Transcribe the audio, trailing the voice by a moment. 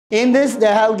In this, they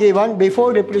have given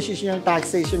before depreciation and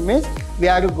taxation means we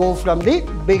have to go from the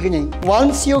beginning.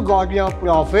 Once you got your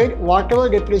profit, whatever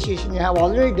depreciation you have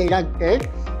already deducted,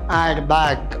 add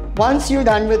back. Once you're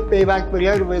done with payback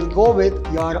period, we'll go with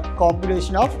your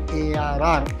computation of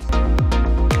ARR.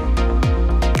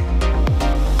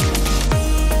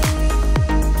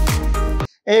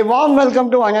 A warm welcome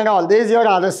to one and all. This is your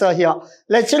Adarsh sir here,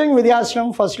 lecturing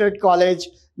Vidhyaashram First Grade College,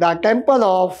 the Temple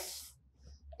of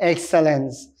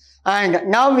Excellence. And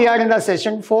now we are in the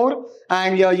session 4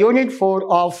 and your unit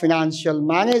 4 of financial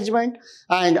management.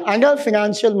 And under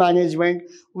financial management,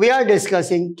 we are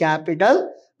discussing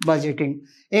capital budgeting.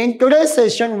 In today's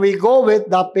session, we go with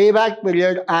the payback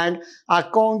period and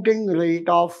accounting rate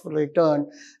of return.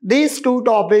 These two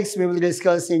topics we will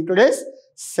discuss in today's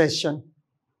session.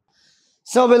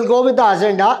 So we'll go with the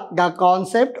agenda, the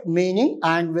concept, meaning,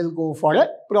 and we'll go for a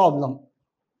problem.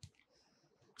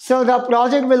 So the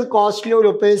project will cost you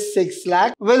rupees 6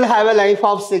 lakh, will have a life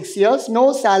of 6 years,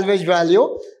 no salvage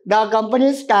value. The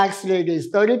company's tax rate is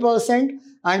 30%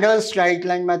 under straight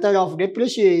line method of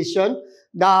depreciation.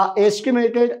 The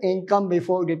estimated income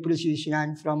before depreciation,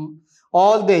 and from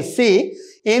all this, see,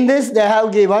 in this they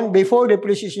have given before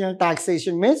depreciation and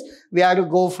taxation means we have to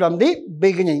go from the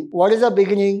beginning. What is the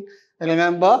beginning?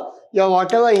 Remember, your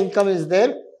whatever income is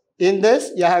there, in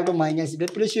this you have to minus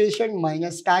depreciation,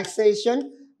 minus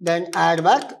taxation, then add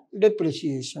back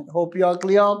depreciation. Hope you are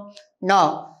clear.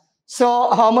 Now,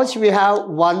 so how much we have?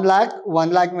 1 lakh,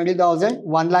 1,20,000,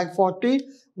 1,40,000,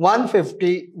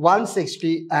 150,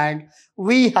 160, and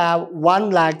we have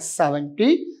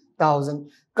 1,70,000.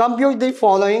 Compute the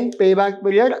following payback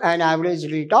period and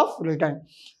average rate of return.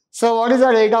 So what is the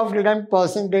rate of return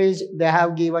percentage? They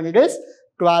have given it is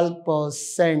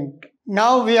 12%.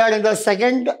 Now we are in the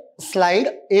second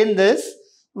slide. In this,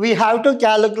 we have to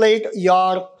calculate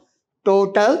your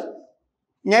total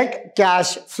net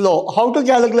cash flow. How to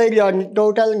calculate your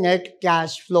total net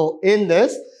cash flow? In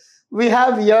this, we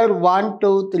have here 1,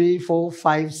 2, 3, 4,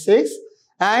 5, 6,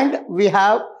 and we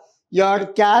have your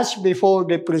cash before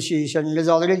depreciation. It is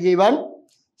already given.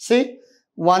 See,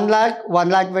 1 lakh,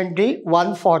 1,20,000,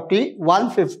 140,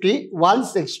 150,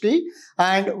 160,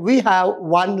 and we have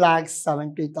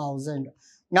 1,70,000.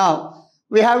 Now,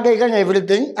 we have taken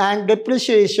everything and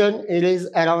depreciation, it is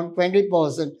around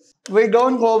 20%. We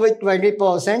don't go with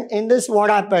 20%. In this, what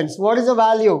happens? What is the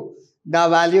value? The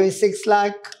value is 6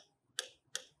 lakh.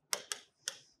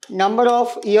 Number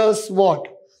of years, what?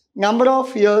 Number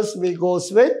of years we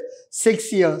goes with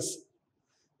 6 years.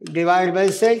 Divide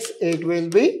by 6, it will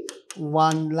be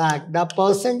 1 lakh. The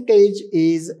percentage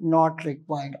is not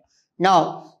required.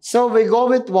 Now, so we go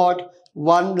with what?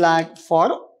 1 lakh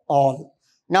for all.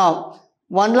 Now,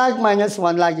 1 lakh minus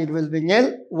 1 lakh, it will be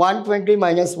nil. 120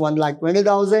 minus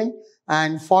 1,20,000,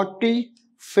 and 40,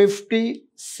 50,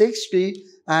 60,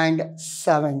 and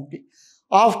 70.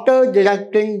 After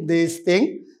deducting this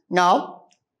thing, now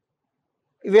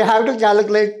we have to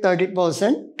calculate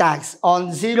 30% tax.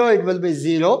 On 0, it will be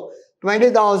 0.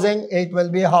 20,000, it will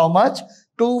be how much?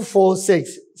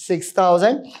 246,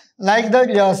 6,000. Like that,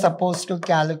 you are supposed to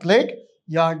calculate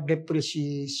your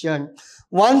depreciation.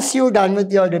 Once you're done with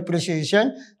your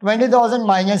depreciation, 20,000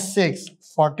 minus 6,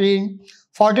 14.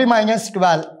 40 minus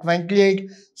 12, 28.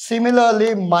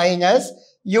 Similarly, minus,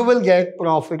 you will get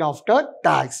profit after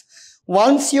tax.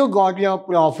 Once you got your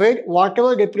profit,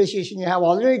 whatever depreciation you have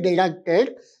already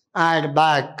deducted, add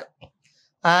back.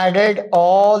 Added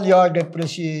all your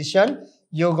depreciation,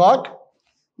 you got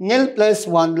nil plus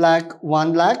 1 lakh,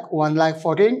 1 lakh,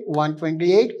 1,14,000,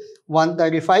 128,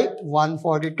 135,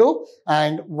 142,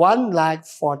 and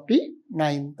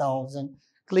 1,49,000.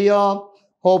 Clear?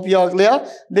 Hope you are clear.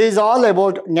 This is all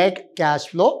about net cash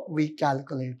flow we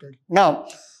calculated. Now,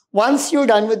 once you're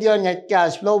done with your net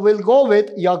cash flow, we'll go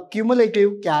with your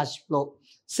cumulative cash flow.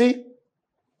 See,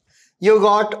 you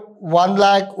got 1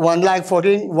 lakh,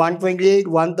 1,14,000, 128,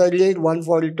 138,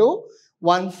 142,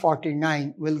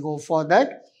 149. We'll go for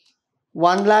that.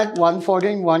 1 lakh,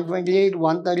 114, 128,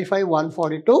 135,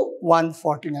 142,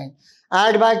 149.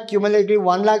 Add back cumulative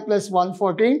 1 lakh plus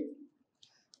 114,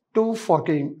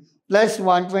 214. Plus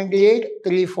 128,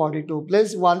 342.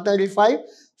 Plus 135,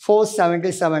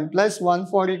 477. Plus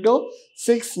 142,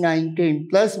 619.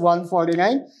 Plus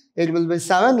 149, it will be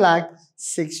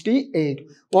 7,68,000.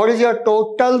 What is your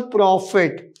total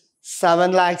profit?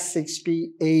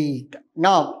 7,68,000.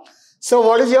 Now, so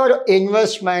what is your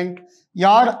investment?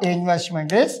 Your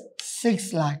investment is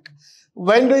 6 lakh.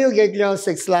 When do you get your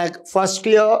 6 lakh? First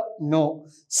year? No.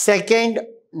 Second?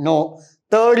 No.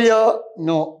 Third year?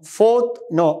 No. Fourth?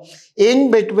 No.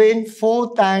 In between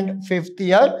 4th and 5th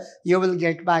year, you will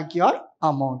get back your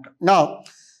amount. Now,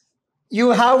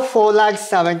 You have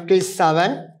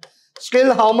 4,77,000.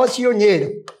 Still, how much you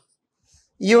need?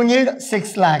 You need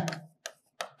 6 lakh.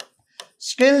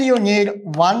 Still, you need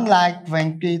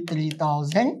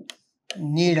 1,23,000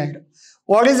 needed.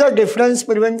 What is the difference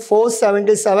between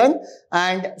 477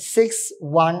 and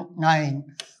 619?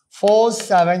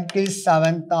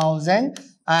 477,000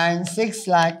 and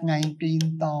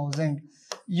 6,19,000.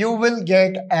 You will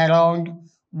get around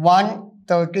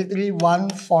 133,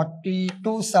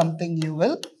 142 something you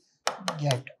will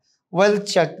get. We'll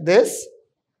check this.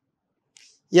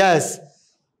 Yes.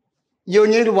 You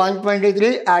need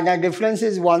 123 and the difference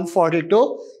is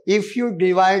 142. If you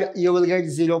divide, you will get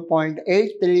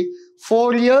 0.83.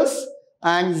 4 years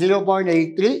and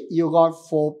 0.83, you got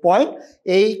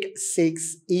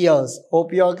 4.86 years.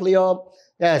 Hope you are clear.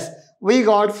 Yes, we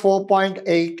got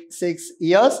 4.86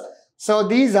 years. So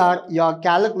these are your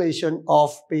calculation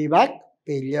of payback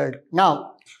period.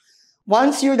 Now,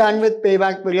 once you're done with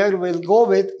payback period, we'll go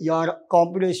with your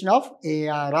computation of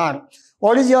ARR.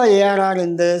 What is your ARR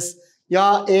in this?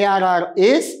 Your ARR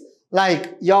is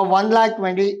like your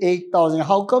 1,28,000.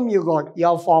 How come you got?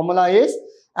 Your formula is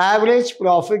average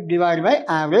profit divided by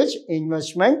average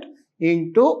investment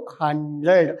into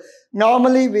 100.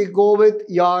 Normally, we go with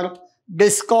your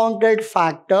discounted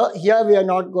factor. Here, we are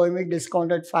not going with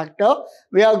discounted factor.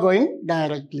 We are going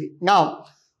directly. Now,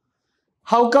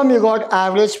 how come you got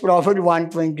average profit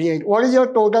 128? What is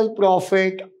your total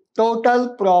profit?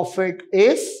 Total profit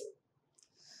is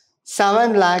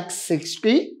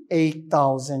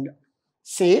 7,68,000.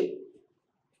 See,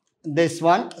 this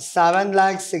one,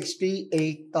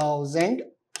 7,68,000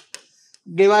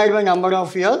 divided by number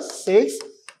of years, 6,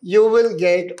 you will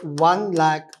get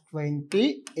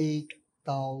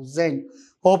 1,28,000.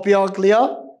 Hope you are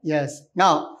clear? Yes.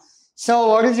 Now, so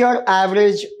what is your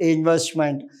average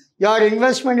investment? Your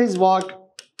investment is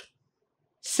what?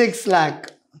 6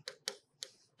 lakh.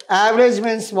 Average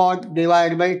means what?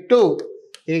 Divided by 2.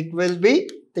 It will be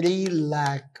 3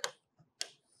 lakh.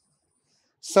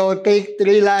 So take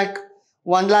 3 lakh,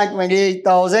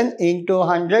 1,28,000 into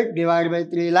 100 divided by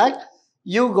 3 lakh.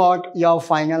 You got your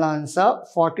final answer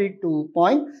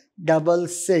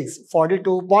 42.66.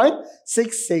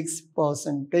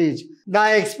 42.66%.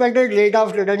 The expected rate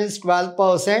of return is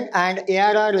 12% and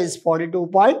ARR is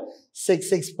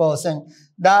 42.66%.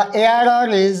 The ARR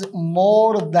is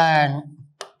more than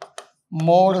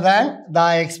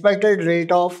the expected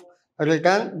rate of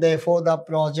return. Therefore, the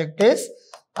project is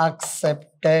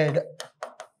accepted.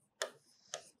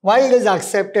 Why it is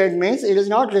accepted means it is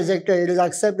not rejected, it is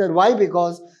accepted. Why?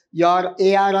 Because your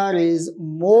ARR is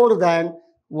more than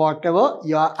whatever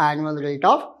your annual rate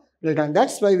of return.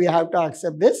 That's why we have to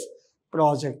accept this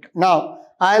project. Now,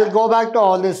 I'll go back to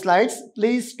all the slides.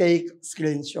 Please take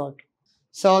screenshot.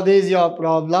 So this is your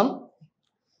problem,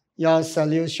 your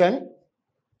solution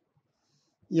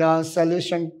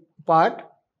part,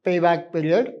 payback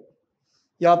period.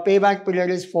 Your payback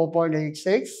period is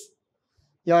 4.86.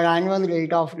 Your annual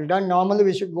rate of return. Normally,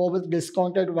 we should go with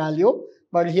discounted value,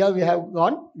 but here we have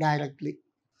gone directly.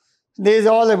 This is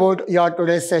all about your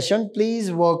today's session.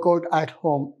 Please work out at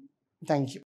home. Thank you.